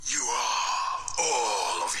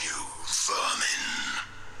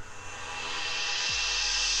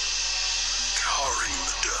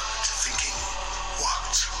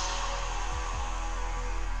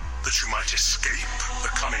might escape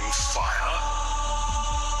becoming fire.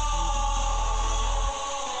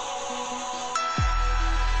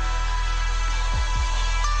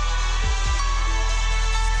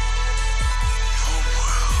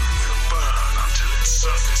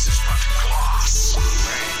 Surface is but glass.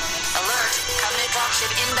 Alert, Covenant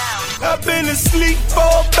dropship inbound. I've been asleep for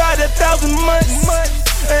about 1,000 months.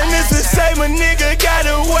 And it's a shame a nigga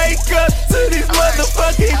gotta wake up to these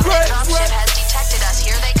motherfucking Covenant cracks. dropship has detected us.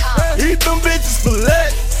 Here they come. Eat them bitches for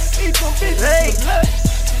lunch.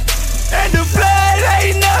 And the blood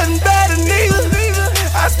ain't nothing better neither.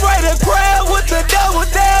 I spray the crowd with the double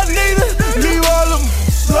down neither. Leave all them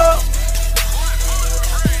slow.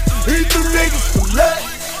 Eat them niggas for lunch.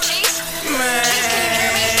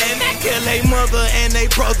 Man, that kill they mother and they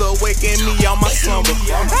brother waking me out my slumber.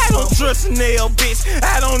 I don't trust Nail, bitch.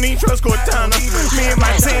 I don't even trust Cortana. Me and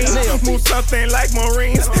my team move something like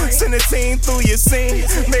Marines. Send a team through your scene.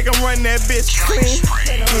 Make them run that bitch clean.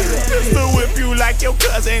 Pistol whip you like your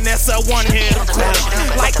cousin. That's a one-hit clash.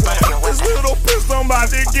 Like this little pistol, I'm about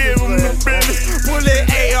to give him the business. Pull that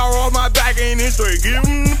AR on my back and then straight give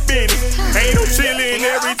him the business. Ain't no chillin'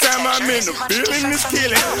 every time I'm in the feeling is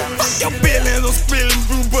killing. Your feelings are spilling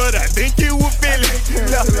through, but I think you were feeling.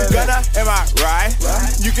 Gunna, am I right?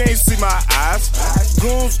 You can't see my eyes.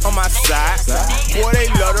 Goons on my side. Boy, they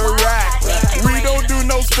love to ride. We don't do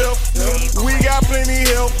no stuff. We got plenty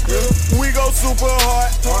help. We go super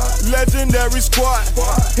hard. Legendary squad.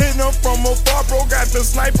 Hitting them from afar, bro. Got the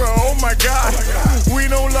sniper. Oh my god. We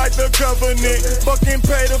don't like the covenant. Fucking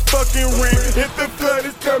pay the fucking rent. If the flood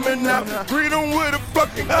is coming out, greet them with a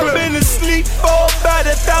fucking clip. I've been asleep for about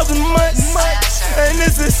 1,000 months. And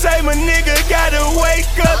it's a shame a nigga gotta wake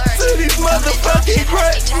up to these motherfucking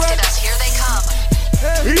cracks. Detected us. Here they come.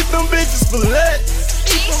 Eat them bitches for lunch.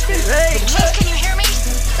 Chief, can you hear me?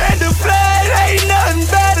 And the blood ain't nothing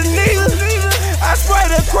better neither. I spray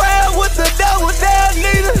the crowd with the double down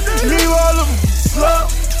neither. Leave all of them slow.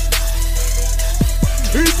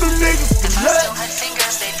 Eat them niggas for If I lunch. still had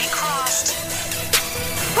fingers, they'd be crossed.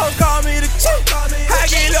 Don't call me the chief. I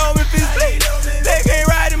get on if it's bleed. They can't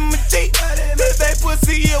ride in my Jeep. If they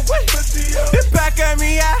pussy away, they back at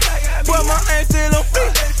me out. But my aim still on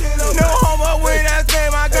feet. No homo when I say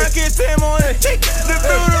my gun kiss him on the cheek. The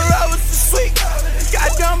funeral was sweet.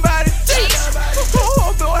 Got done by the cheek.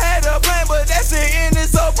 Don't had a plan, but that shit ended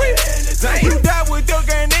so brief. You die with your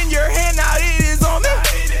gun in your hand, now it is on me.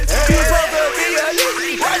 You supposed to be a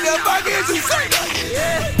lead. What the fuck is you saying?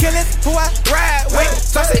 Killers who I ride with,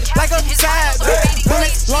 saucy like a side bitch.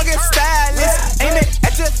 Bullets long and stylish, aim it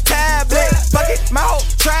at your tablet. Fuck it, my whole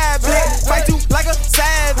tribe bitch. Fight you like a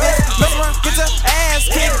savage. Mess around, get your ass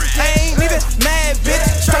kicked. I ain't even mad, bitch.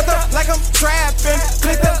 Strapped up like I'm trapping,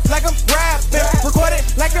 clicked up like I'm rapping, recorded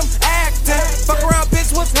like I'm acting. Fuck around,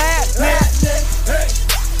 bitch, what's happening?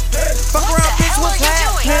 Fuck around, bitch, what's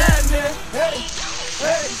happening?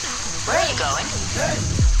 Where are you going?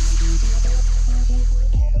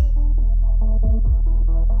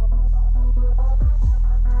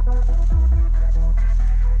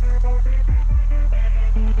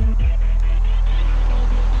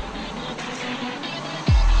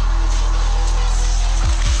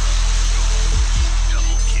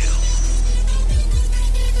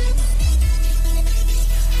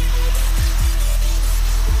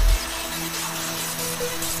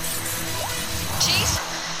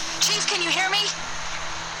 Chief, can you hear me?